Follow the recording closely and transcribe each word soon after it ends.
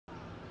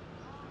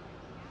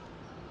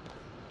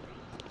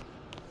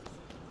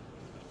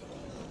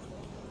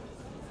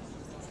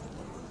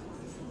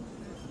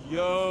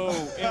Yo,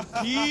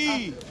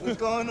 MP. What's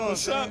going on,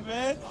 What's up,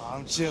 man? Oh,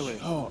 I'm chilling.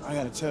 Oh, I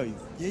gotta tell you.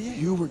 Yeah.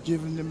 You were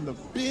giving them the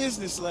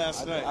business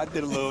last night. I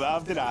did a little. I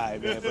did all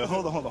right, man. But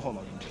hold on. Them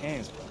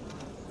pants, bro.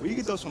 Where you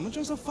get those from? Them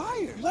joints are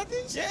fire. You like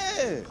these?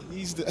 Yeah.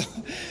 These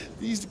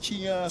the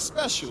Keon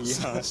specials.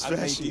 Yeah, I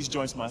made these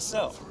joints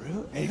myself. For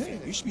real? Yeah. Hey,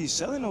 you should be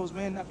selling those,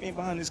 man. Not being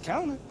behind this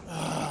counter.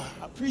 I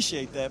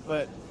appreciate that,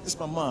 but this is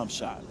my mom's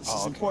shop. This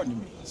is important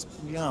to me. It's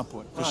beyond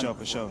important.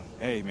 For sure.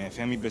 Hey, man,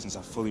 family business.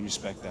 I fully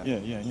respect that.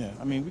 Yeah.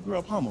 I mean, we grew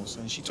up hummus,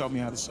 and she taught me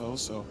how to sew,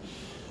 so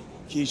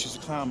kids used to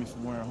clown me for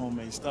wearing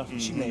homemade stuff,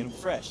 and she made them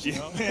fresh, you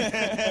know?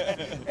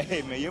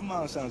 Hey, man, your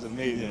mom sounds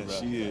amazing,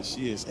 bro.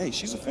 She is. Hey,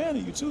 she's a fan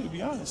of you, too, to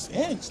be honest.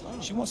 And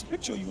she wants a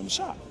picture of you in the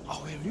shop.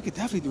 Oh, yeah, you could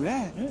definitely do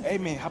that. Yeah. Hey,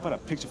 man, how about a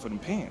picture for them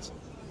pants?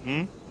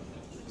 You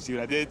see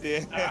what I did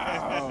there?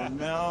 Oh,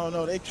 man, I don't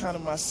know. They kind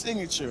of my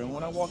signature, and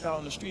when I walk out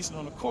on the streets and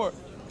on the court,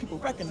 people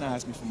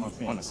recognize me for my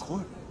pants. On the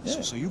court?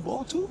 Yeah. So you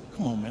ball, too?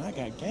 Come on, man, I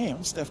got game.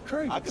 I'm Steph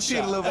Curry. I can see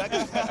it a little bit.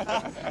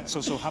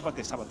 So how about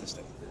this?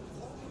 Thing?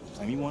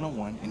 Play me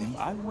one-on-one, and if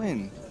I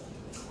win,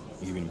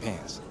 you give me the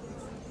pants.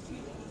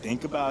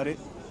 Think about it.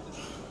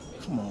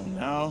 Come on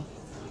now.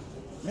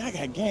 Man, I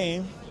got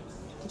game.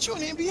 But you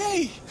in the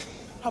NBA.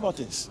 How about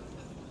this?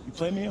 You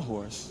play me a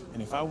horse,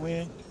 and if I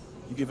win,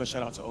 you give a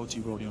shout out to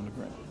OT Roddy on the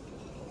ground.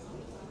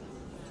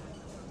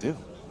 Deal.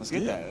 Let's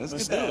get that.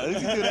 Let's do it.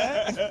 Let's do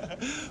that.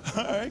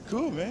 All right,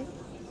 cool, man.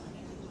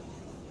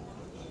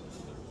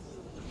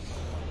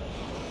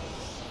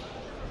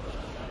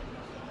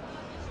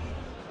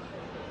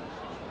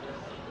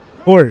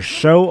 Or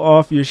show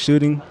off your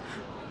shooting.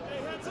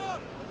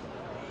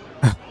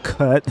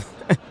 Cut.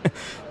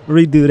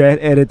 Redo that.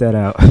 Edit that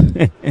out.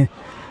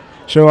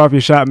 Show off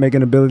your shot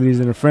making abilities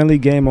in a friendly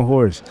game of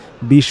horse.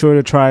 Be sure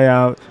to try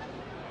out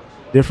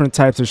different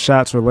types of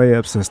shots or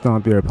layups to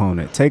stomp your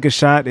opponent. Take a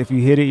shot. If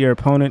you hit it, your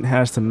opponent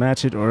has to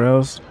match it, or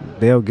else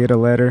they'll get a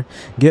letter.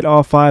 Get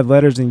all 5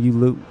 letters and you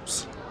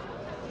lose.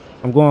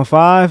 I'm going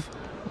 5.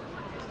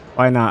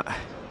 Why not?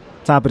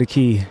 Top of the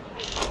key.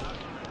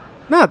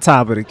 Not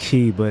top of the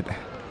key, but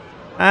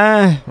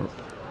that's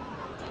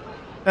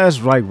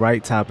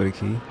right top of the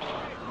key.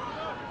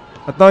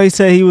 I thought he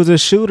said he was a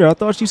shooter. I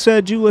thought you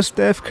said you was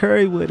Steph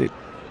Curry with it.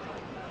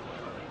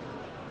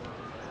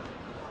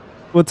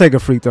 We'll take a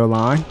free throw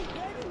line.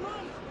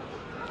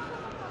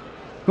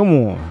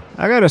 Come on.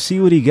 I got to see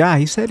what he got.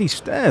 He said he's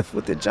Steph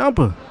with the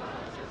jumper.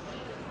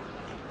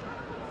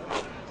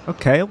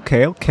 Okay.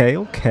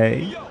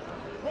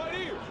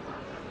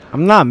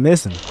 I'm not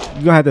missing. You're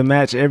going to have to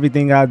match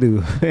everything I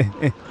do.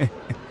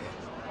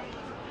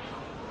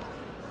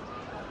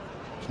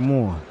 Come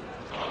on.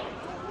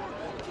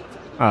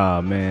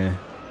 Oh, man.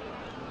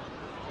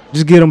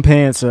 Just get them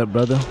pants up,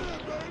 brother.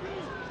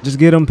 Just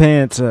get them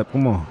pants up.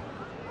 Come on.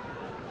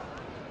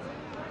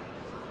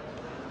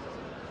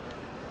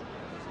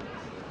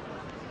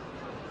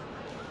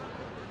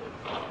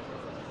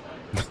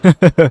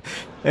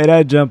 Hey,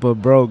 that jumper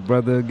broke,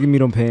 brother. Give me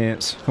them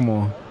pants. Come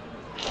on.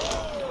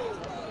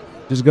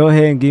 Just go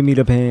ahead and give me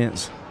the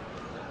pants.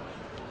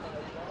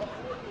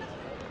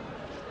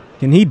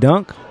 Can he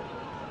dunk?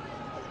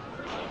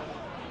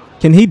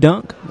 Can he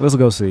dunk? Let's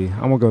go see.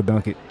 I'm going to go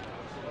dunk it.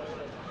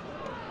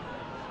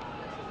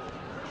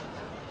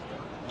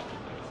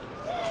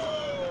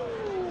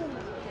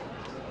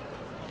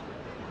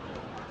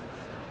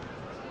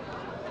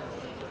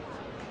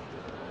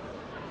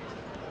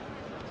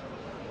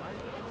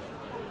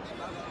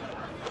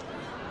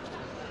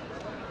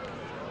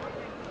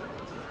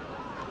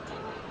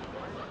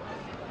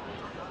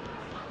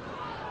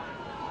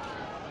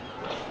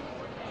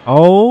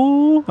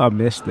 Oh, I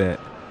missed that.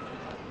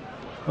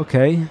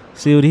 Okay,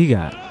 see what he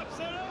got.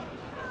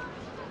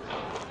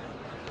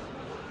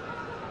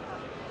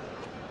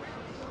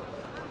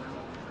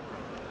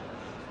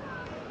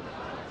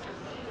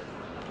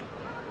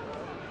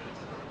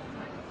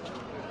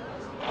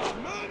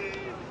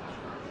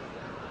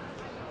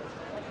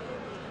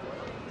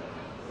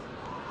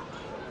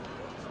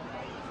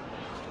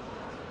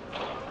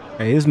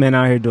 Hey, this man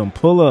out here doing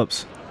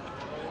pull-ups.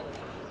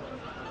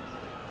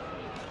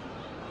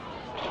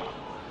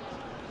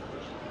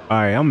 All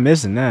right, I'm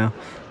missing now.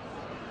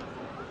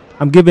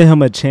 I'm giving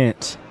him a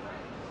chance.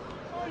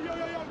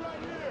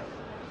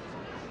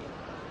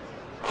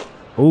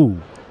 Ooh.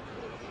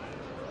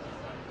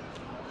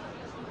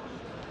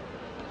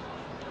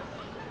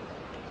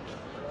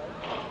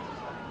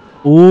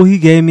 Ooh, he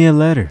gave me a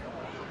letter.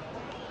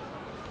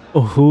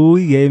 Ooh,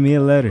 he gave me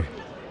a letter.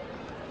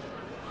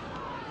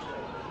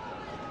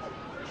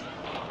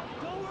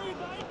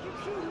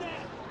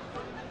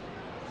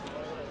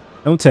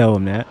 Don't tell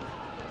him that.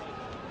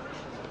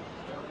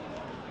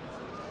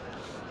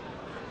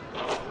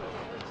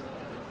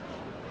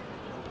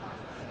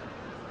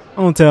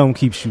 Don't tell him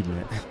keep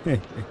shooting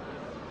it.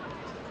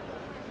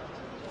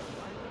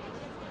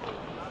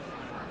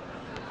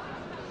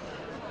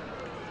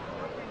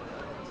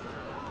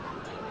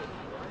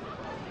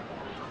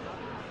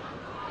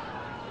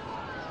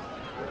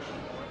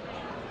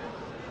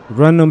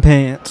 Run them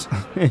pants.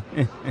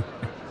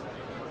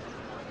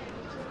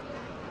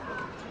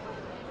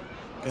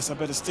 Guess I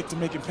better stick to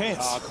making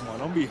pants. Oh, come on,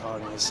 don't be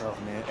hard on yourself,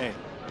 man. Hey,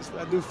 that's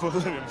what I do for a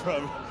living,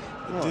 brother.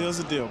 The deal's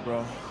a deal,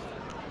 bro.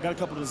 Got a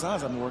couple of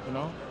designs I've been working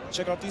on.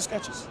 Check out these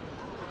sketches.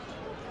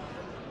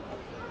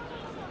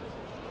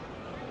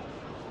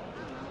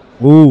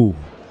 Ooh,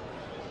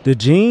 the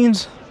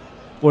jeans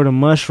or the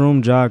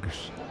mushroom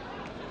joggers?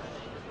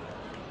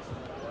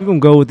 We gonna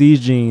go with these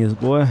jeans,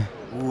 boy.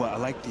 Ooh, I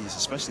like these,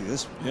 especially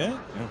this one. Yeah?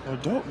 Well,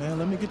 dope, man.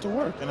 Let me get to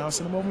work, and I'll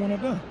send them over when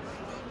I'm done.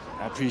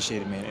 I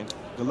appreciate it, man. And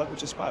good luck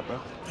with your spot, bro.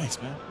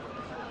 Thanks, man.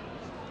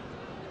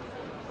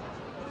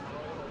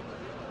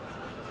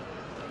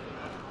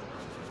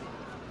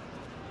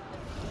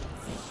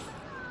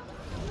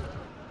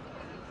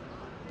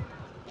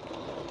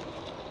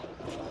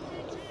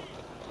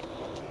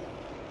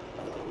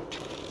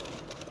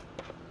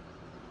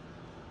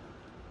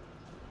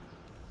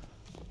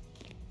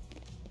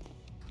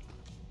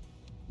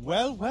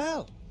 Well,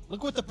 well.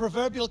 Look what the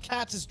proverbial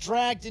cat has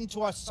dragged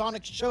into our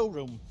Sonic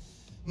showroom.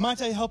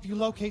 Might I help you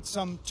locate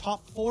some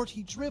top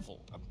 40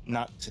 drivel?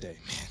 Not today,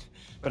 man.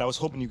 But I was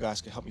hoping you guys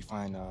could help me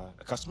find a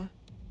customer.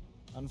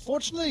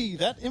 Unfortunately,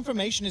 that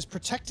information is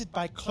protected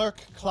by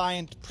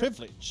clerk-client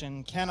privilege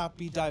and cannot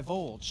be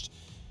divulged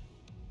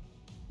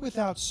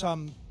without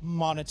some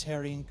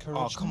monetary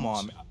encouragement. Oh, come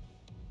on, man.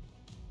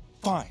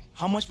 Fine.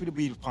 How much would it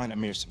be to find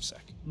Amir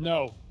Simsek?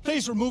 No.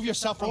 Please remove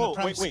yourself from the Oh,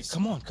 premises. wait.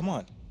 Come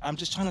on. I'm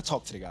just trying to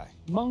talk to the guy.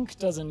 Monk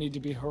doesn't need to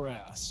be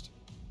harassed.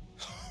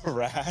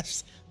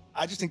 Harassed?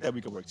 I just think that we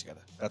could work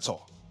together. That's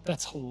all.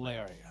 That's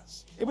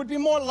hilarious. It would be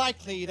more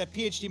likely that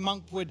PhD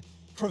Monk would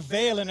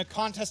prevail in a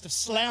contest of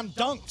slam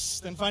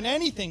dunks than find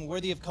anything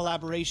worthy of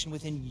collaboration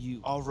within you.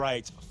 All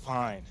right,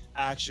 fine.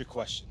 Ask your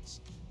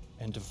questions.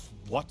 And of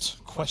what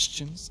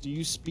questions do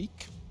you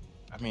speak?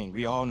 I mean,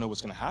 we all know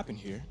what's going to happen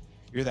here.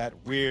 You're that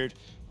weird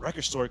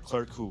record store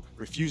clerk who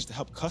refuses to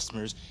help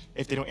customers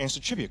if they don't answer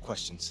trivia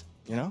questions,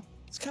 you know?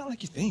 It's kind of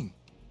like your thing.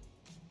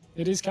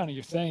 It is kind of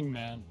your thing,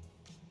 man.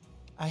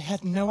 I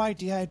had no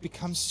idea I'd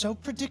become so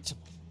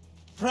predictable.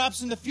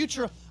 Perhaps in the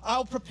future,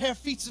 I'll prepare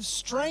feats of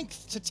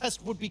strength to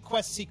test would-be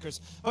quest seekers.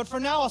 But for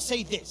now, I'll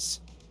say this.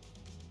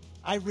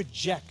 I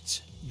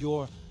reject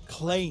your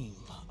claim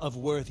of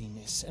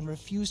worthiness and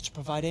refuse to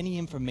provide any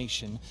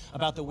information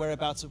about the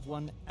whereabouts of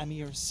one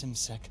Amir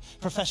Simsek,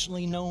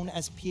 professionally known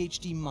as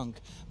PhD Monk,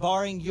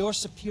 barring your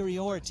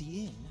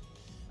superiority in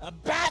a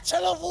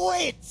battle of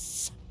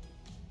wits!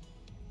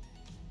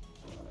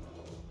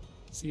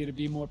 See, it'd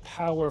be more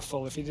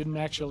powerful if he didn't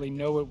actually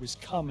know it was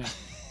coming.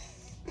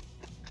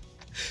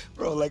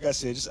 Bro, like I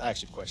said, just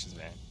ask your questions,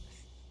 man.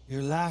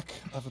 Your lack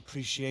of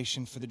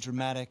appreciation for the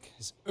dramatic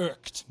has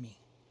irked me.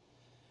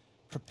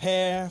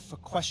 Prepare for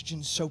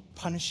questions so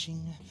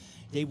punishing,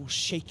 they will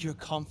shake your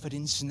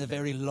confidence in the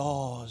very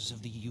laws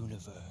of the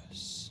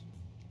universe.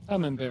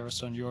 I'm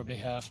embarrassed on your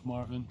behalf,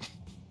 Marvin.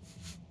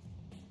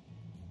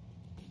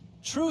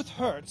 Truth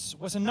Hurts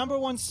was a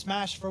 #1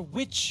 smash for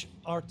which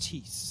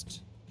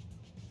artiste?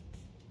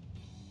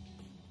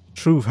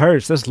 Truth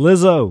Hurts. That's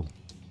Lizzo.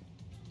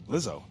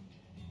 Lizzo.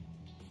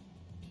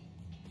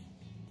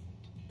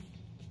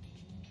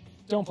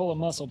 Don't pull a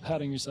muscle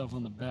patting yourself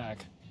on the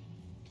back.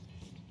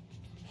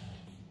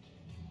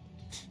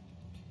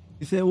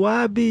 He said,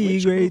 "Why be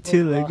Which great group of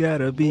till I rock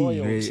gotta be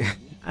royalty great?"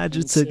 I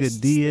just took a insists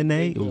that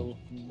DNA. they will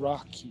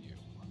rock you.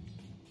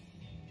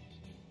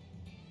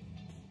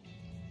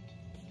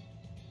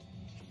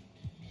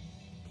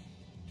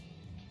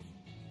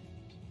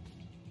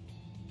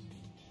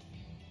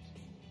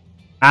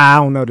 I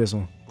don't know this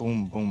one.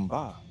 Boom, boom,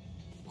 ba.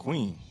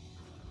 Queen.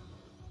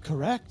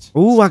 Correct.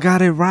 Ooh, I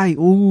got it right.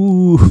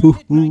 Ooh.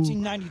 Hit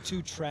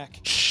 1992 track.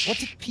 What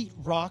did Pete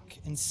Rock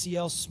and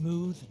CL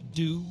Smooth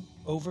do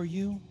over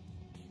you?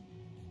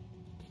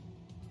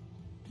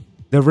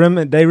 They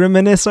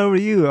reminisce over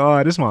you.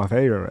 Oh, this is my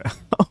favorite.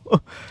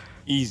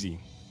 Easy.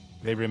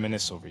 They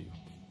reminisce over you.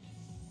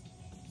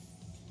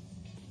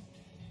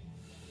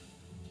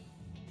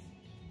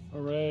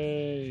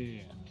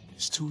 Hooray.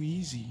 It's too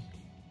easy.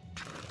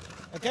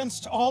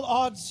 Against all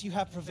odds, you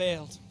have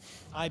prevailed.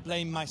 I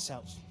blame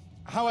myself.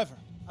 However,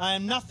 I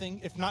am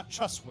nothing if not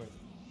trustworthy.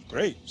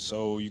 Great.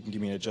 So you can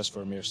give me an address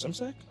for Amir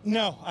Simsek?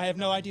 No, I have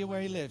no idea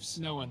where he lives.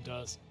 No one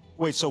does.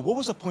 Wait, so what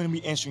was the point of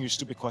me answering your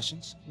stupid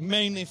questions?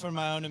 Mainly for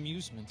my own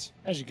amusement.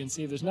 As you can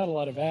see, there's not a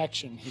lot of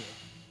action here.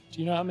 Do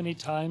you know how many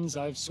times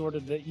I've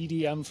sorted the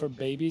EDM for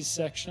babies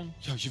section?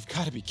 Yo, you've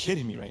got to be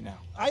kidding me right now.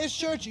 I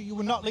assured you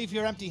would not leave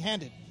here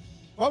empty-handed.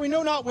 While we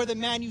know not where the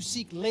man you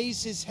seek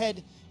lays his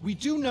head, we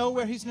do know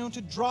where he's known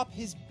to drop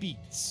his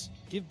beats.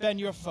 Give Ben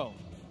your phone.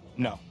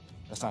 No,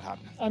 that's not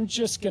happening. I'm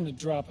just gonna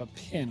drop a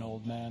pin,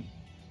 old man.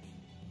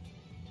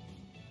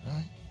 All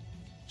right.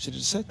 Should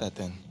have said that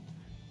then.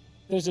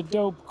 There's a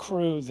dope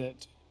crew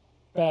that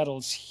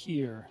battles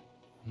here.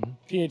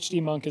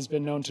 PhD Monk has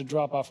been known to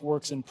drop off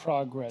works in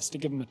progress to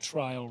give him a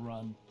trial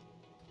run.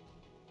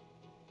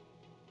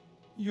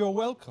 You're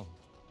welcome.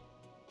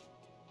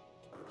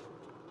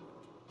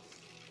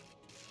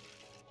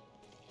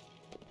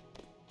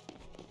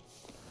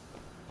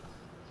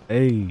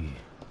 Hey,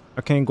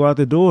 I can't go out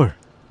the door.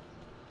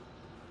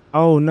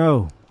 Oh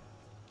no.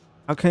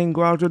 I can't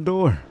go out your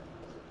door.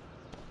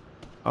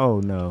 Oh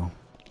no.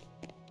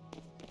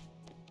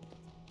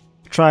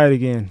 Try it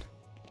again.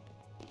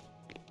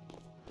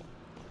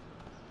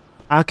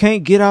 I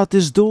can't get out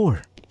this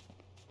door.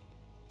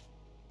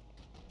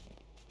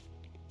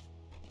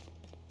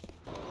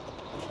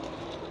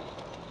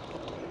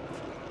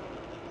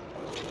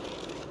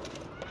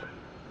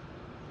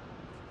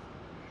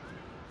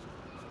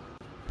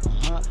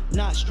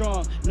 Not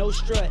strong, no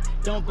strut,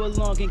 don't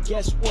belong, and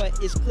guess what?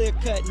 It's clear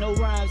cut, no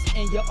rhymes,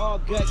 and you're all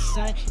guts,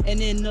 son. And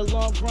in the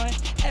long run,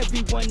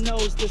 everyone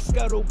knows the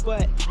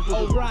scuttlebutt.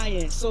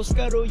 Orion, so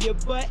scuttle your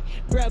butt,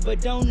 grab a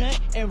donut,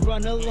 and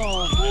run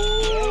along.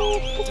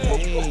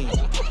 Dang.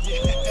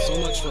 So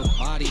much for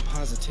body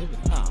positivity.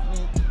 Oh,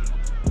 man.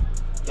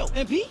 Yo,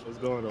 MP? What's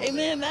going on? Hey,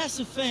 man,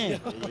 massive fan.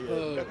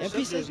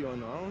 MP says you don't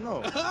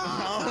know.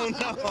 I don't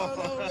know.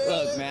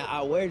 Look, man,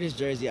 I wear this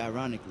jersey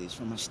ironically. It's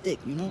from my stick,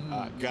 you know?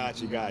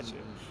 Gotcha.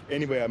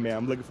 Anyway, man,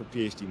 I'm looking for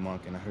PhD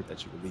Monk, and I heard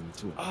that you could lead me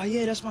to him. Oh,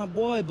 yeah, that's my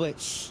boy,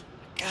 but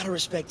gotta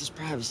respect his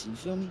privacy, you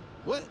feel me?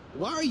 What?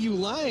 Why are you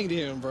lying to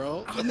him,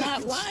 bro? I'm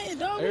not lying,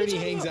 dog. I heard he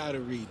hangs out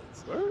at Reed's.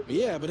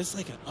 Yeah, but it's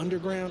like an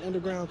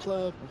underground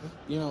club.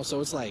 You know, so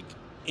it's like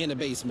in the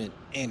basement,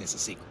 and it's a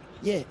secret.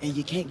 Yeah, and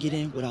you can't get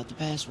in without the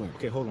password.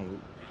 Okay, hold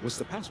on. What's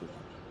the password?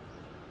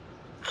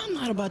 I'm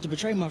not about to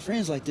betray my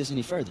friends like this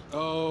any further.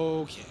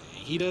 Okay,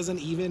 he doesn't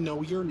even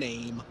know your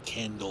name,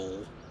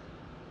 Kendall.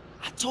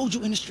 I told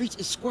you in the streets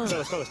it's squirrel.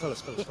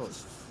 Fellas.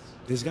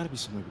 There's got to be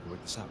some way we can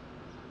work this out.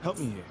 Help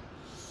me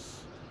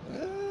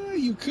here.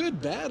 You could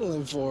battle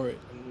him for it.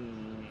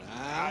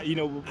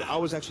 I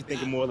was actually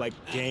thinking more like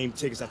game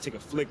tickets. I take a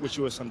flick with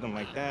you or something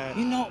like that.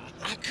 You know,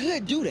 I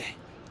could do that.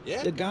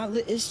 Yeah. The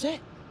gauntlet is set.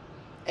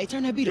 Hey,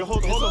 turn that beat Yo, up.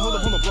 hold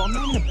on, bro. I'm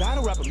not even a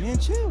battle rapper, man.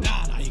 Chill.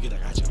 Nah, you good. I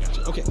got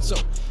you. Okay, so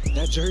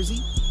that jersey,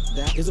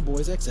 that is a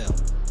boy's XL.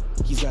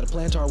 He's got a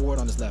plantar wart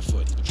on his left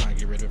foot. He's been trying to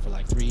get rid of it for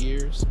like 3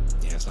 years.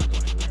 Yeah, it's not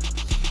going anywhere.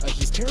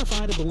 He's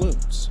terrified of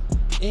balloons.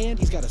 And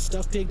he's got a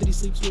stuffed pig that he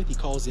sleeps with. He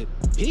calls it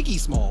Piggy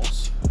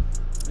Smalls.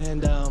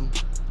 And,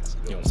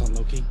 you know, something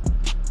low-key?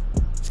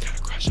 He's got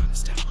a crush on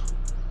his stepmom.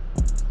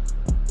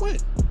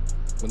 What?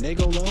 When they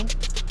go low,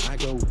 I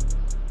go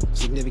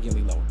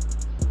significantly lower.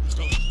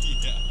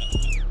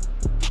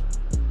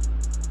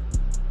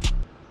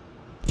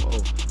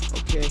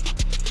 Okay.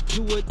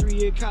 You a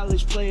 3-year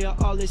college player,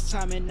 all this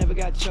time and never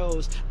got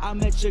chose. I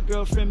met your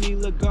girlfriend, me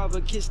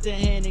LaGarva, kissed her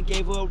hand and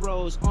gave her a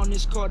rose. On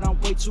this court,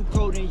 I'm way too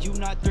cold and you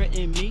not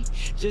threatening me.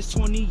 Just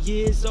 20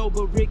 years old,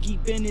 but Ricky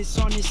Bennett's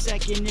on his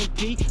second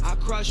MP. I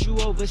crossed you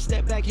over,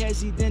 step back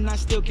hezzy, then I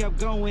still kept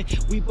going.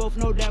 We both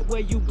know that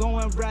where you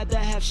going, rather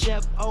have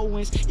Chef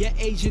Owens. Your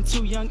agent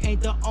too young,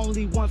 ain't the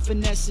only one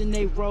finessing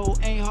they role.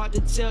 Ain't hard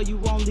to tell, you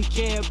only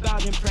care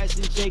about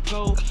impressing J.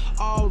 Cole.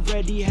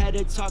 Already had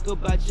a talk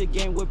about your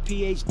game with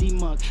PhD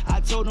Monk. I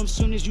told him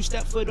soon as you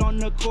step foot on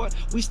the court,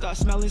 we start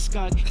smelling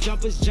skunk.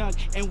 Jumpers junk,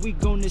 and we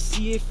gonna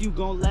see if you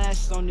gon'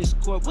 last on this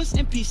court. What's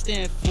MP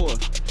stand for?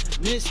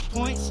 Missed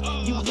points?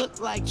 You look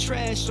like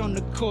trash on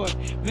the court,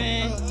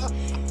 man.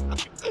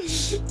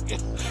 It's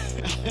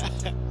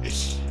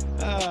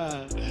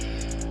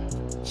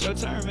your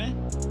turn, man.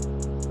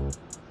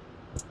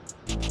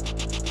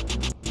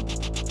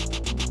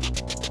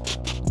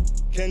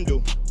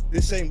 Kendall,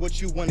 this ain't what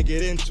you want to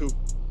get into.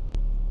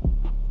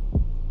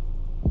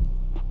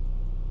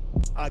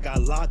 I got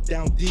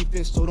lockdown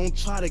defense, so don't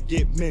try to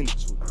get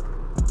mental.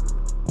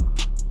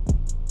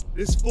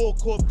 This full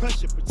court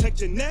pressure,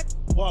 protect your neck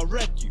or I'll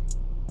wreck you.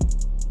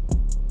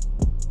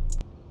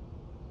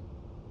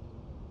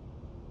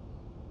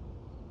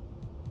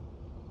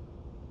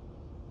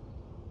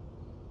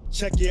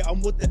 Check it,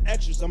 I'm with the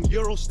extras, I'm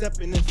Euro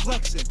stepping and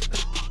flexing.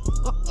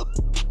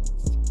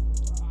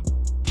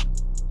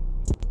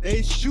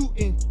 They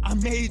shooting, I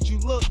made you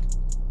look.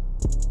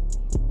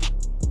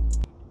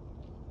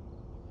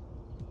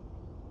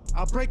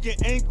 I'll break your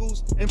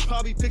ankles and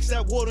probably fix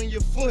that wart on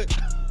your foot.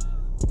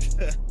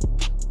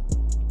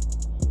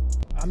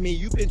 I mean,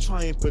 you've been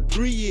trying for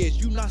 3 years.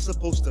 You're not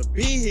supposed to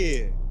be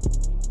here.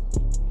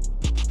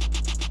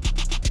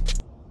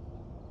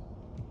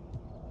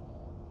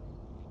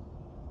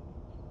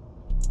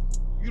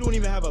 You don't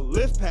even have a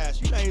lift pass.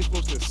 You're not even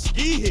supposed to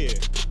ski here.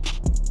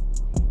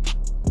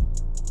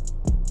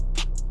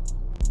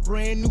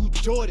 Brand new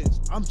Jordans.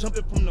 I'm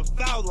jumping from the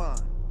foul line.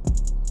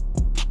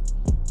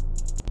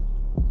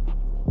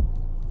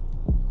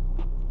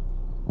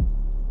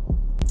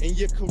 In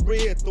your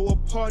career, throw a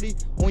party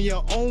on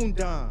your own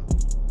dime.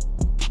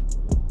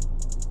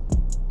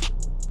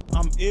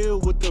 I'm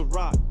ill with the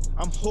rock.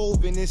 I'm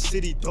Hove in this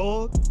city,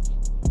 dog.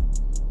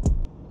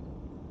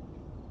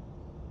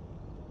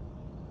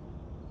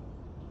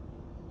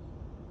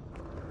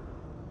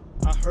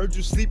 I heard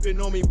you sleeping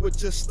on me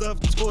with your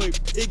stuffed toy,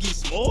 Piggy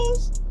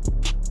Smalls.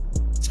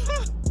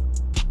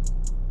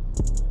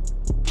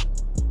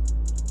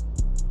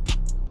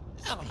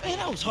 Oh, man,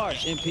 that was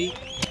harsh, MP.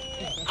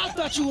 I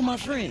thought you were my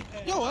friend.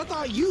 Yo, I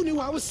thought you knew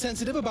I was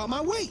sensitive about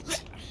my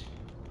weight.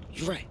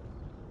 You're right.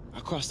 I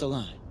crossed the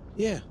line.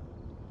 Yeah.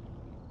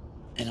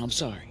 And I'm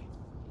sorry.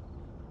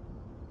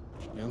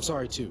 Yeah, I'm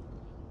sorry too.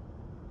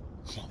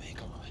 Come on, man,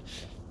 come on.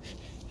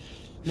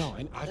 No,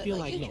 and I feel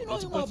like, you no, know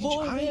it's you my but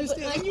boy, I man,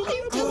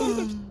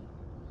 understand.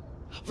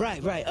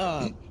 Right.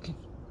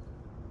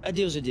 A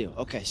deal's a deal.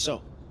 Okay,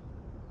 so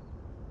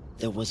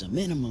there was a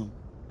minimum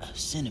of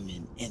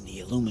cinnamon in the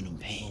aluminum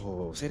pan.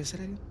 Oh, say that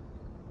again.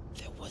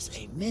 There was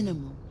a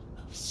minimum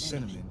of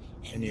cinnamon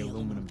in the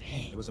aluminum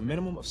pan. There was a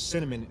minimum of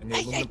cinnamon in the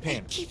aluminum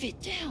pan. Keep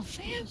it down,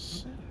 fam.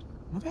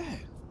 Not bad.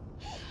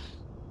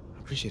 I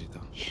appreciate it,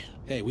 though.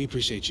 Hey, we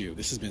appreciate you.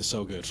 This has been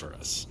so good for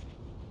us.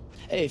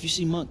 Hey, if you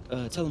see Monk,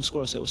 tell him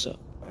Squirrel said what's up.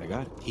 I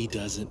got it. He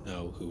doesn't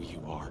know who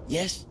you are.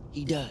 Yes,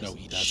 he does. No,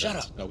 he doesn't. Shut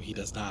up. No, he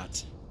does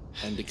not.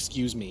 And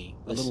excuse me,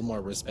 a little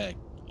more respect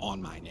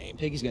on my name.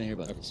 Piggy's gonna hear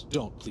about this.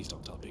 Please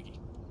don't tell Piggy.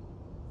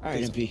 All right,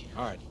 Please MP. don't.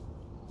 All right.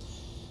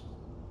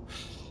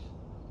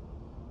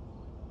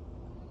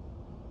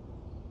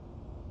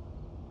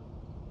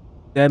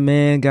 That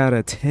man got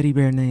a teddy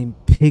bear named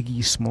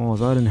Piggy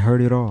Smalls. I didn't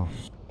heard it all.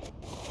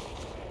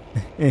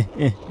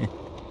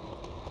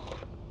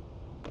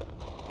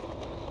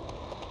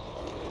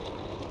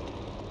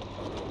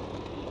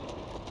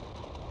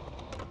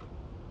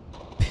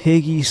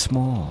 Piggy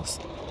Smalls.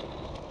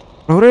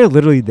 Bro, they're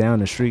literally down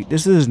the street.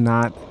 This is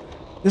not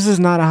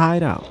a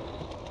hideout.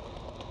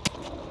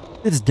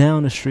 It's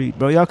down the street,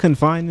 bro. Y'all couldn't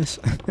find this?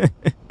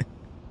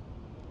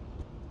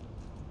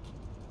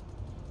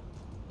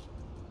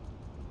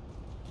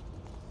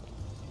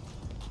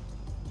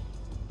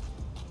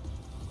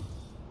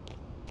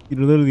 You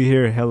literally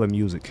hear hella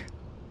music.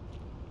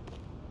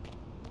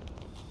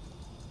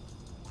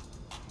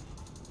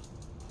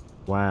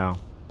 Wow.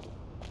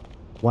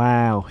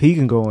 Wow, he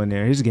can go in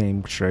there. His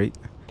game straight.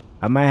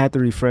 I might have to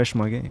refresh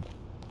my game.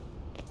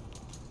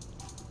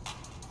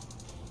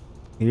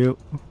 Here.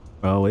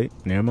 Oh, wait.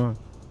 Never mind.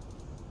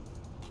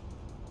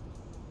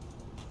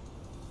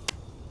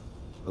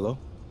 Hello?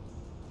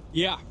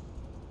 Yeah.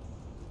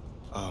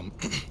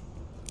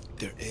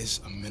 There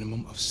is a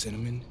minimum of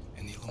cinnamon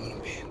in the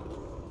aluminum pan.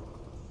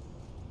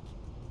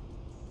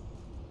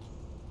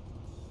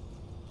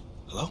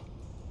 Hello?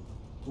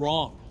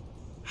 Wrong.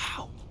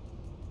 How?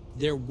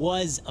 There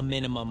was a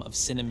minimum of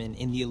cinnamon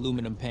in the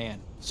aluminum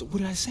pan. So what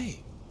did I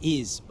say?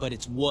 Is, but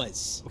it's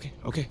was.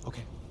 Okay.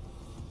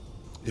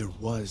 There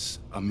was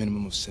a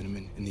minimum of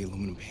cinnamon in the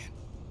aluminum pan.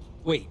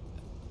 Wait.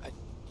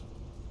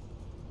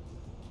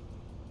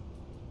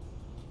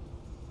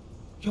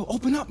 Yo,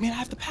 open up, man. I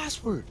have the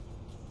password.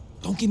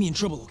 Don't get me in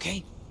trouble,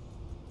 okay?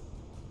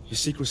 Your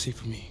secrecy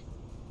for me.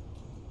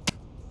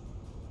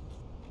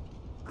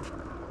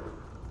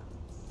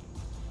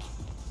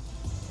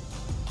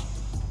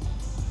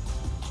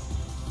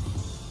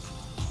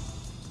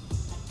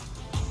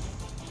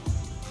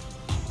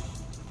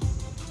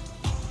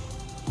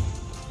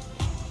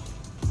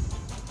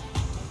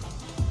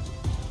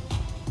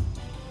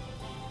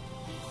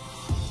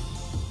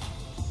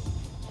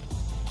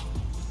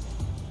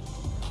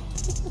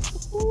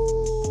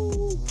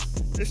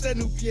 It's that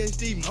new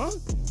PhD, huh?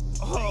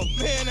 Oh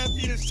man, that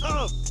beat is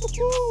tough.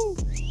 Woo-hoo.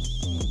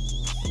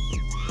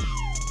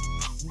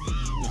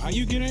 How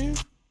you get in?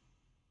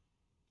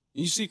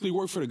 You secretly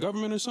work for the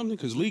government or something?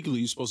 Because legally,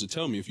 you're supposed to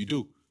tell me if you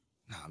do.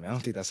 Nah, man, I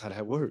don't think that's how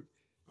that works.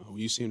 Oh,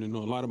 you seem to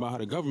know a lot about how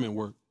the government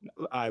work.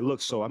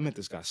 Look, so I met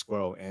this guy,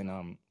 Squirrel,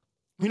 and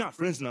we're not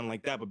friends or nothing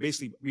like that, but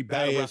basically we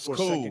battled rap for a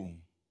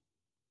second.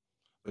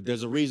 But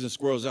there's a reason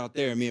Squirrel's out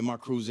there and me and my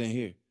crew's in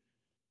here.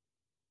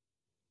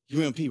 You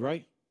MP,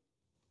 right?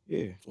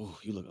 Yeah. Oh,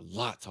 you look a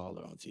lot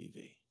taller on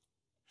TV.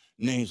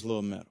 Name's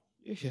Lil Metal.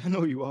 Yeah, I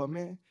know you are,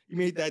 man. You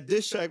made that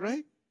diss track,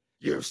 right?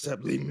 You're step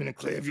leaving me in the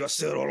clay if you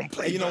said all them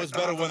play. You know, it's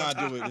better when I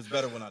do it. It's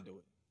better when I do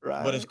it.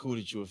 Right. But it's cool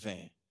that you're a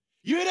fan.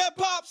 You hear that,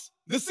 Pops?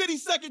 The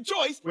city's second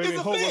choice is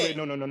a fan. Wait.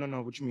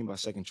 No. What you mean by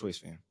second choice,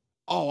 fam?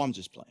 Oh, I'm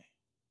just playing.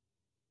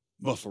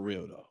 But for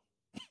real, though.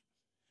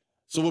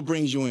 So what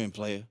brings you in,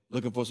 player?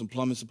 Looking for some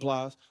plumbing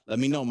supplies? Let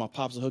me know. My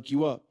pops will hook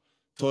you up.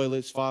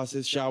 Toilets,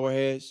 faucets, shower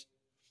heads.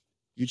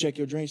 You check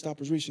your drain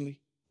stoppers recently?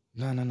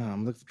 No.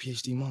 I'm looking for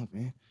PhD Monk,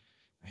 man.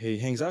 He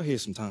hangs out here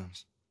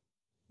sometimes.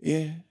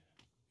 Yeah,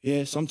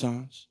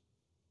 sometimes.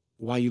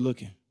 Why you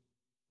looking?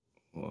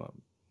 Well,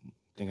 I'm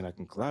thinking I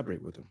can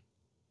collaborate with him.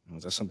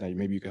 Is that something that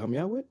maybe you can help me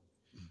out with?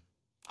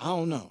 I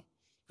don't know.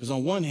 Because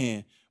on one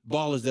hand,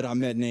 ballers that I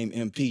met named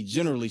MP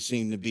generally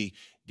seem to be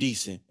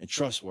decent and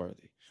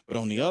trustworthy. But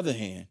on the other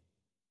hand,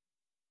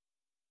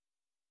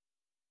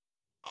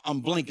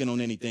 I'm blanking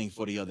on anything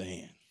for the other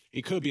hand.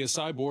 He could be a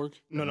cyborg.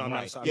 No, I'm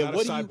right. not a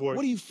cyborg.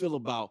 What do you feel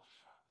about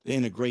the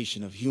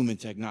integration of human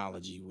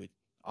technology with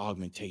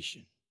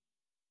augmentation?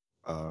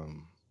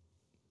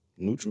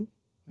 Neutral,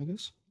 I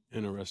guess.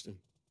 Interesting.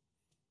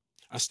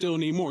 I still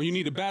need more. You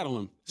need to battle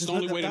him. It's the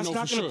only way to know for That's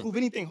not sure. gonna prove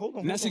anything. Hold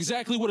on. And that's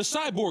exactly what a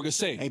cyborg is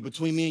saying. Hey,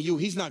 between me and you,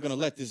 he's not gonna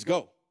let this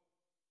go.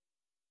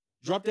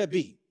 Drop that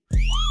beat.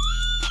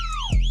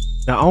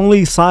 The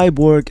only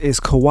cyborg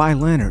is Kawhi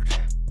Leonard.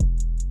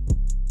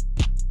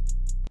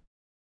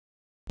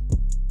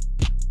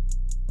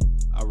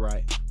 All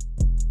right.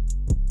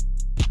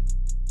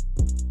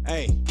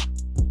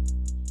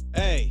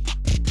 Hey,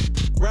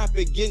 rap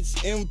rap against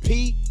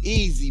MP?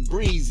 Easy,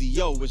 breezy,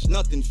 yo, it's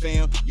nothing,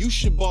 fam. You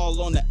should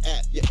ball on the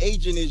app. Your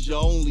agent is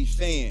your only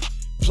fan.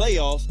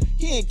 Playoffs,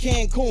 he in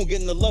Cancun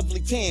getting a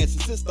lovely tan.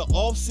 Since it's the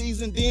off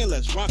season, then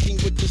let's rocking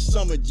with the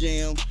summer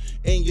jam.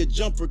 And your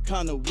jumper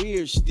kinda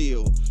weird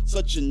still.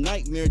 Such a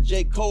nightmare,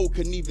 J. Cole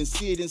couldn't even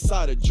see it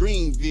inside of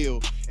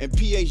Dreamville. And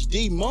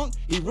PhD Monk,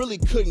 he really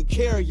couldn't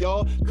care,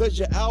 y'all. Cause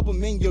your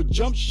album and your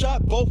jump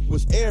shot both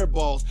was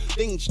airballs.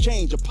 Things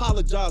change,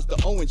 apologize to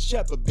Owen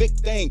Shep, a big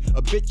thing,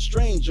 a bit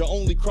strange. Your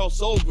only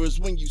crossover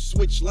is when you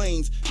switch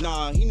lanes.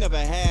 Nah, he never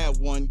had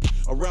one.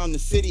 Around the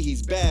city,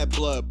 he's bad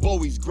blood.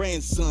 Bowie's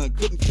grandson,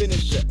 couldn't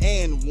finish a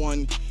and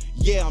one.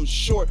 Yeah, I'm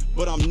short,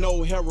 but I'm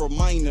no Harold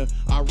Miner.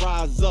 I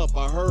rise up,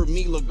 I heard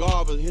Mila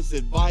Garver, his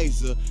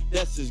advisor.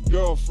 That's his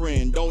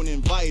girlfriend, don't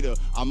invite her.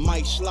 I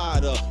might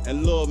slide her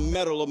and little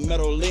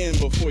metal in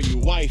before you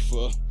wife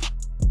her.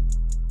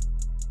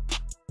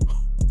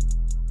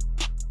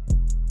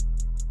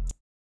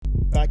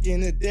 Back in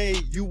the day,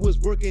 you was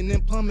working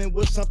in plumbing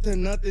with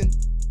something, nothing.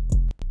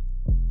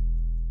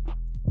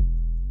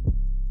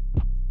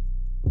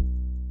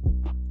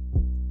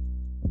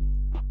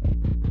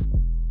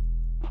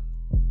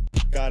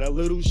 Got a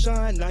little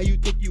shine, now you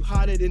think you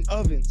hotter than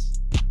ovens.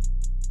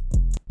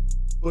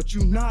 But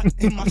you not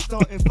in my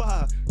starting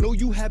five. No,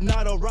 you have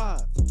not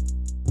arrived.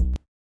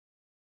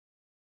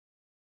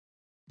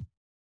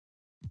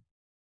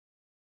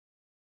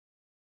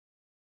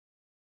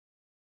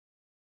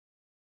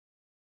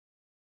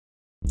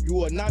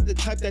 You are not the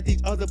type that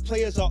these other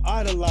players are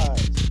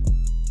idolized.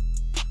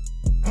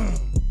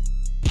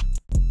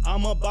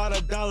 I'm about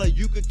 $1,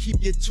 you could keep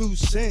your 2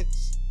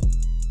 cents.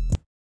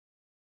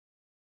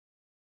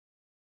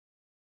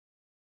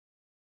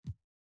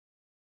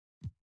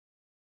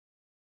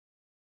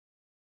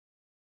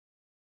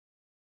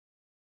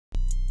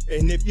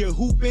 And if you're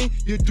hooping,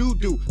 you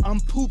doo-doo. I'm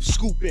poop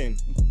scooping.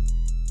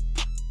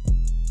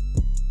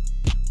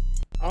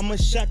 I'ma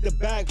shack the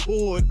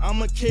backboard.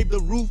 I'ma cave the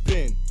roof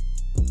in.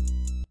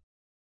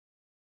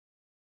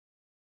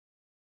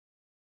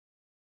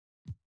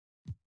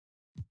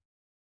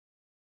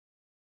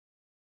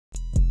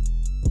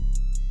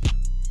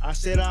 I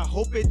said I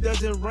hope it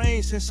doesn't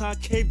rain since I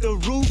caved the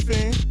roof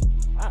in.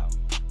 Wow.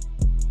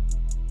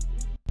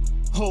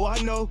 Oh,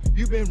 I know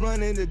you've been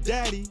running to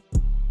daddy.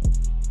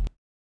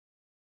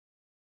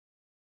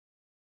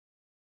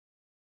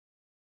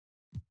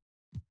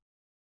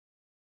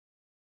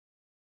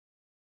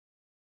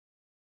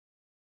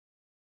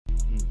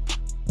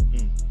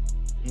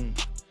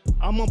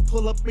 I'ma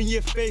pull up in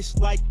your face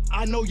like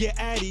I know your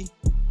addy.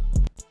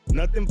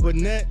 Nothing but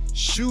net,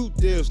 shoe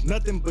deals,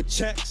 nothing but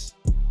checks.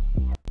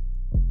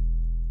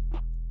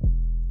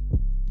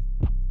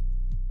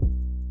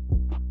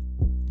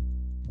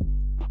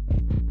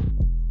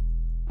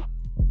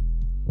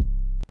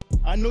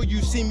 I know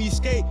you see me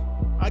skate,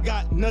 I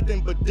got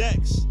nothing but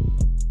decks.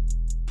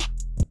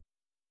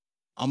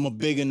 I'm a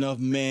big enough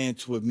man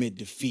to admit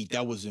defeat.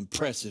 That was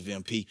impressive,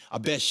 MP. I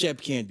bet Shep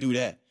can't do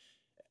that.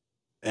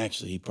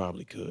 Actually, he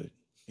probably could.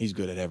 He's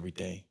good at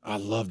everything. I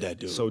love that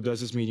dude. So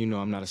does this mean you know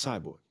I'm not a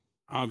cyborg?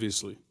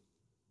 Obviously.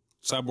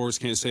 Cyborgs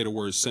can't say the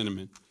word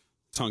cinnamon.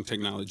 Tongue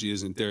technology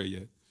isn't there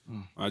yet.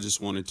 I just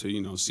wanted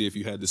to, see if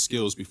you had the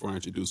skills before I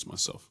introduced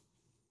myself.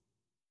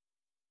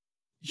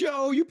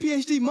 Yo, you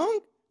PhD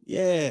Monk?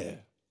 Yeah.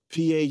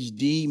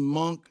 PhD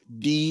Monk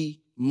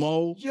D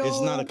Mo. Yo,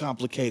 it's not a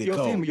complicated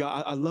code. Family,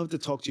 I love to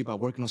talk to you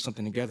about working on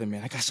something together,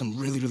 man. I got some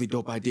really, really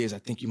dope ideas I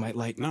think you might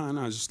like.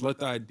 Nah, just let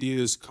the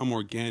ideas come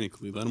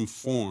organically. Let them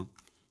form.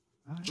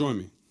 Right. Join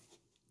me.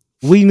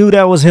 We knew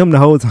that was him the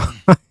whole time.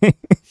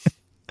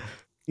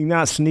 You're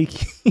not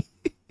sneaky.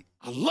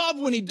 I love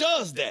when he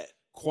does that.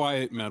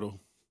 Quiet, Metal.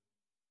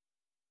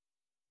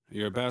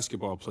 You're a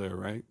basketball player,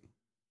 right?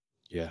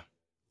 Yeah.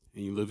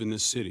 And you live in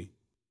this city.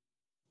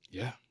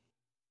 Yeah.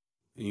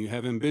 And you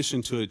have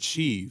ambition to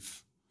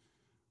achieve.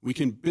 We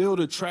can build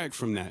a track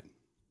from that.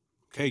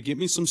 Okay, give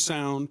me some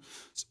sound,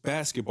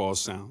 basketball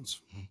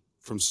sounds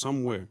from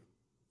somewhere.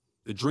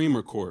 The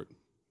Dreamer Court.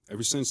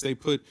 Ever since they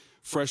put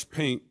fresh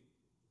paint,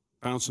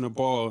 bouncing a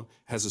ball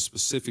has a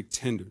specific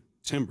timbre.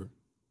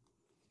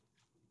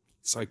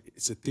 It's like,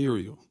 it's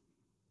ethereal.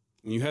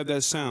 When you have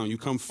that sound, you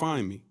come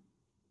find me.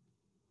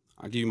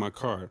 I'll give you my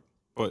card,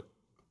 but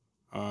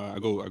I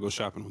go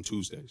shopping on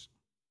Tuesdays.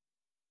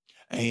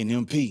 Hey, and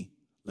MP,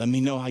 let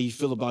me know how you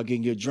feel about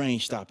getting your drain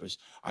stoppers.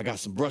 I got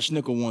some brushed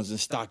nickel ones in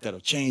stock that'll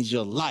change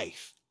your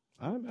life.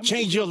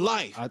 Change your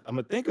life. I'm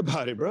gonna think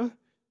about it, bro.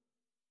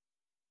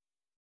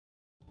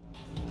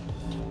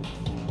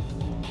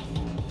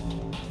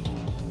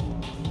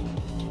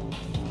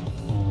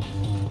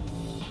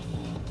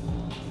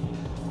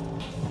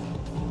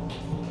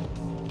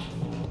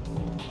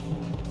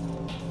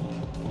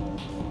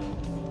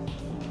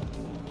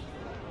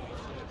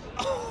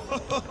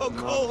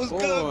 Cole, what's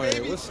good,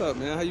 baby? What's up,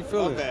 man? How you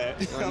feeling? My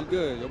bad. Nah, you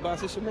good? Your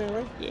boss is your man,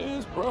 right?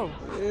 Yes, bro.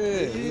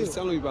 Yeah, he was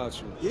telling me about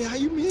you. Yeah, how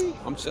you mean?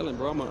 I'm chilling,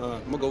 bro. I'm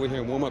gonna go over here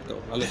and warm up,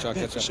 though. I'll let y'all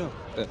catch up. Sure.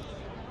 Yeah.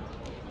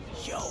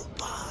 Yo,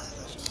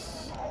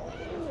 boss.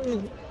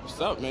 What's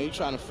up, man? You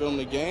trying to film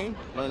the game?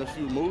 Learn a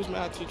few moves,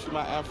 man? I teach you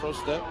my Afro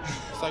step.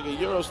 It's like a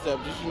Euro step,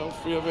 just, you know,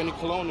 free of any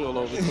colonial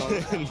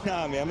overtones.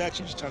 Nah, man, I'm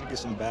actually just trying to get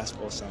some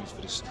basketball sounds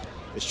for this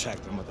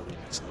track that I'm about to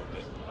remix a little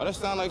bit. Oh, that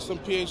sound like some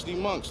PhD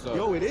monks, though.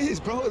 Yo, it is,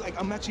 bro. Like,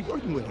 I'm actually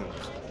working with him.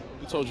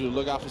 He told you to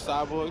look out for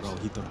cyborgs? Bro,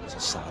 he thought it was a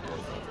cyborg, bro.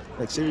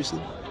 Like,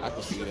 seriously? I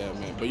can see that,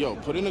 man. But, yo,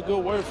 put in a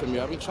good word for me.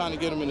 I've been trying to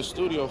get him in the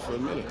studio for a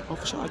minute. Oh,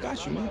 for sure, I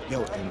got you, man.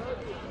 Yo, and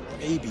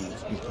maybe you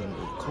can put him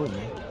with Cole,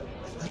 man.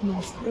 I don't know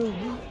if it's real,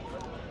 man.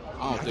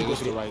 I don't think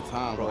it's the right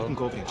time, bro. I can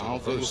go over there. I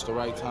don't think it's the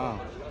right time.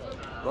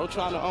 Bro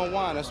trying to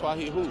unwind, that's why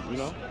he hoop, you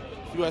know?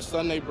 If you at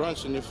Sunday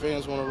brunch and your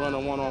fans want to run a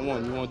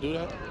one-on-one, you want to do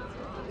that?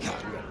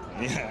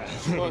 Yeah.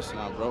 Of course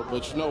not, bro.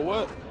 But you know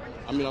what?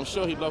 I mean, I'm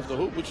sure he'd love to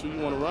hoop with you. You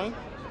want to run?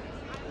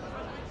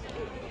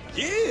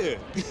 Yeah.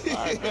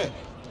 All right, bet.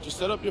 Just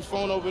set up your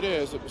phone over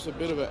there. It's a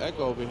bit of an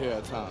echo over here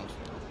at times.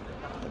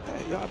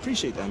 Hey, yo, I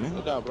appreciate that, man.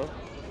 No doubt, bro.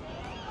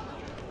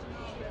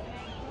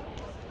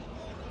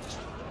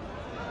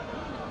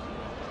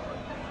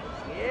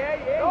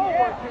 No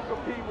one can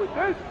compete with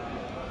this.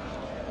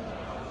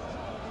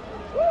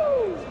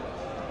 Woo!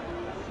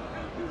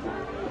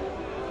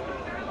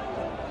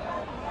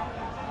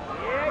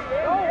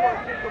 No one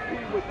can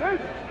compete with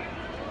this.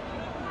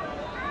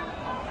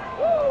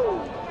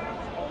 Woo!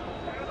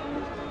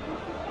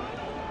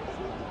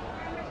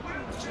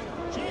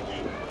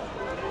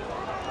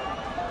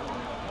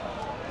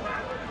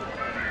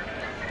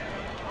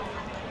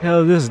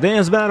 Hell, this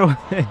dance battle.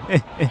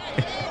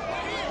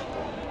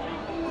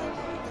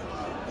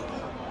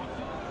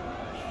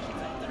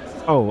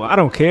 Oh, I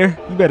don't care.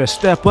 You better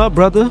step up,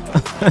 brother. You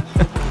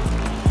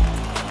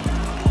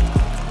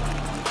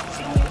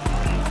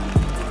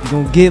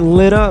gonna get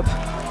lit up.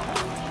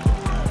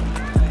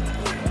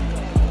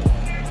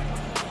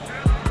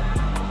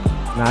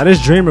 Nah,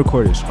 this dream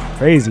recorder is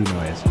crazy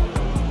noise.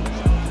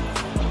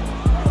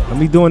 Let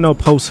me doing no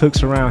post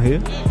hooks around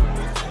here.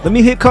 Let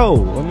me hit Cole.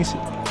 Let me see.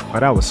 Oh,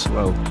 that was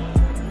slow.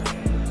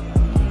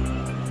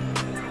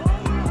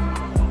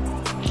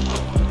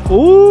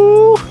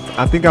 Ooh,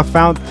 I think I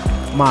found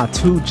my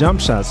 2 jump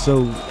shots.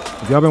 So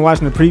if y'all been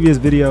watching the previous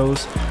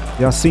videos,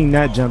 y'all seen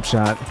that jump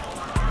shot.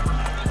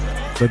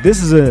 But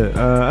this is a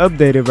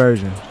updated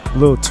version, a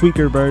little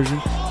tweaker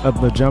version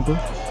of the jumper.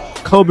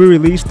 Kobe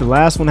released. The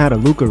last one had a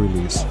Luka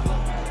release.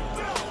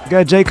 You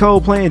got J. Cole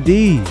playing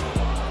D.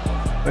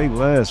 Say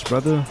less,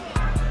 brother.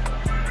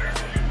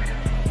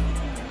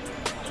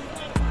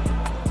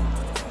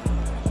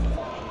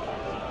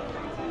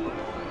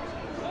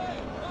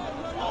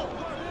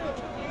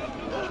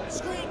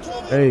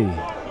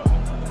 Hey.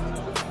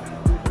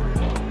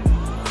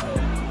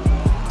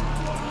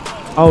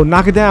 Oh,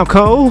 knock it down,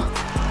 Cole.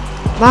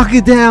 Knock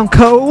it down,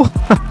 Cole.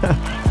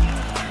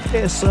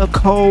 It's a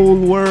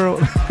cold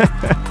world.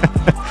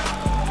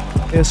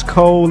 It's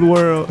cold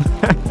world.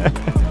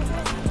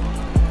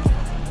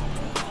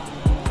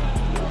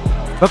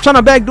 I'm trying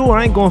to backdoor.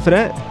 I ain't going for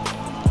that.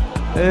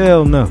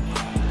 Hell no.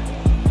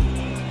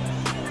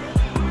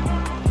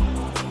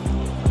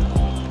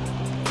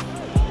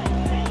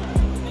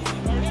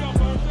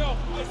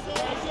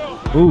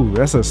 Ooh,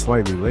 that's a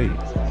slightly late.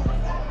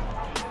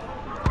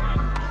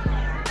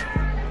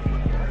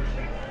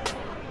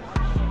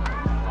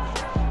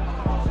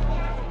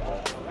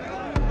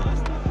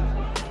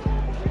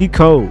 He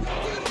cold.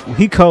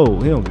 He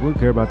cold. He don't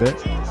care about that.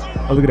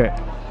 Oh, look at that.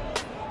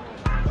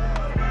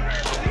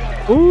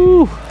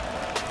 Ooh.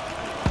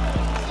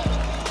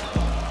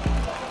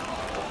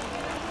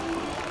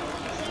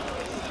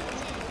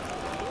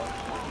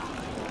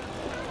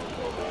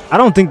 I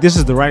don't think this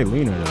is the right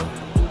leaner, though.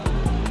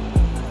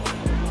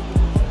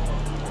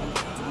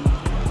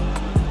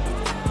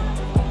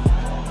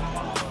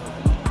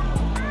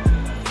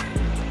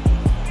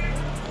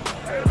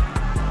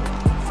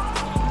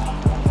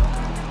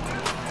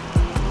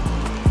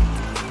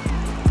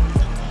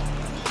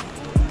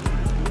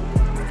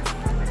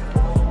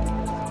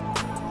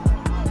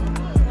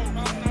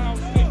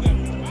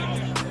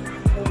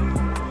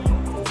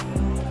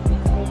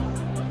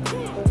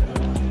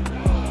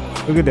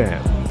 Look at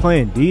that. I'm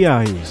playing D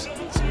out here.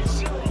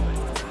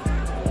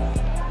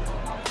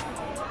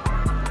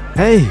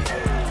 Hey.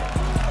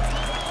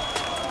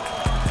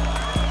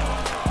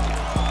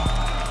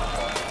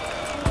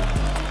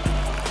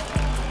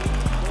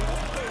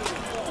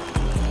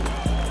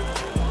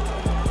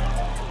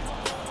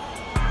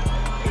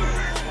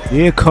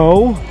 Yeah,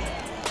 Cole.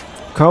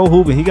 Cole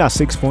hooping. He got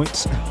 6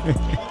 points.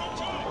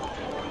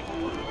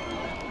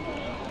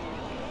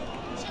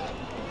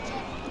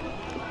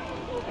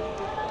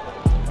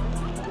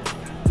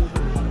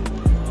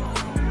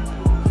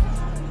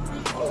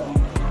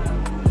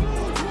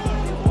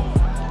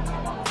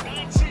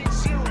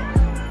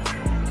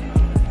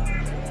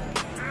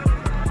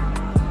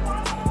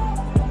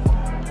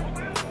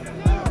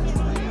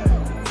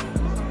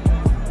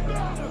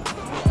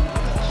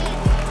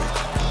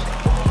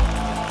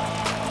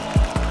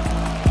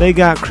 They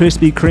got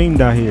Krispy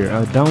Kremed out here,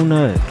 a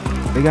donut.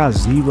 They got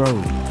 0.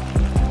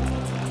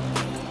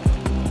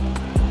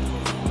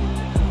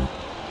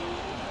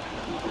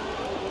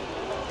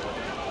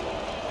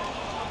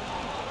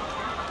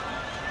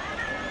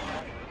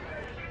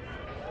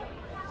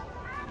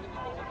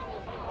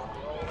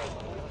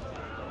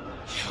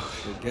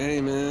 Good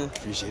game, man.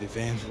 Appreciate it,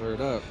 fam.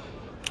 Word up.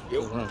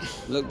 Yo, run.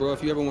 Look, bro,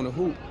 if you ever want to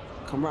hoop,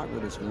 come rock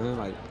with us, man.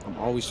 Like, I'm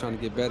always trying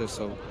to get better,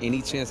 so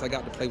any chance I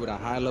got to play with a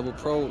high-level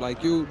pro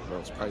like you, bro,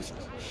 it's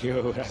priceless.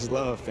 Yo, that's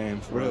love,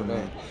 fam. For real, Word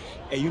man. up.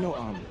 Hey, you know,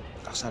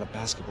 outside of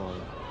basketball,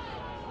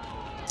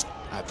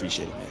 I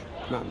appreciate it, man.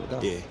 Nah, no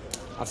doubt. Yeah,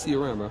 I'll see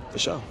you around, bro. for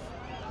sure.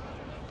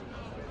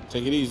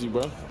 Take it easy,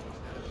 bro.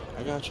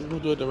 I got you. We'll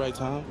do it at the right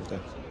time. Okay.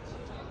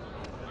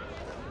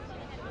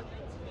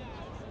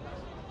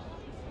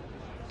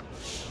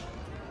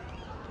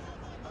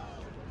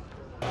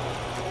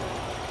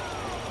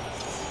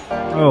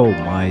 Oh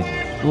my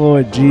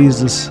Lord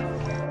Jesus.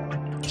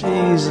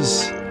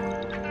 Jesus.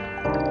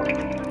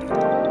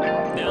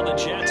 Now the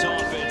Jets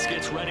offense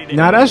gets ready to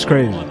Now that's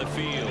crazy. on the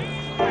field.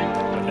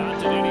 Not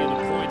that any of the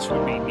points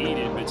would be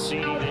needed, but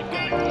CD, they've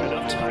got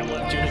enough time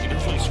left here. They can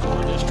definitely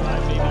score this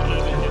drive, maybe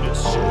even an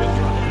ensuing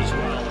drive as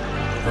well.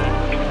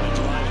 They want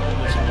to drive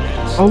home as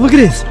wins. Oh, look at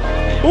this.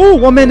 Oh,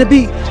 1 man to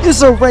beat.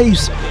 It's a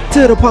race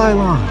to the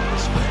pylon.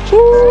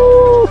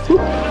 Woo.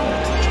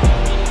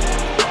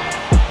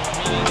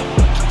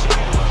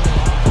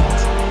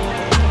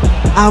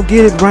 I'll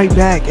get it right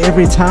back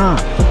every time.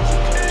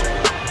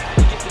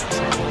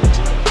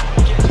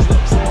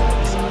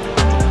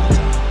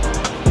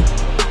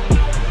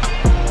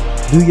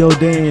 Do your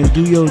dance,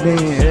 do your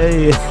dance.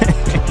 Hey.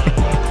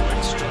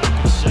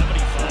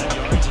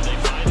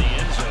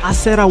 I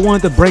said I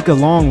wanted to break a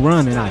long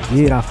run, and I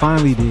did. I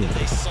finally did.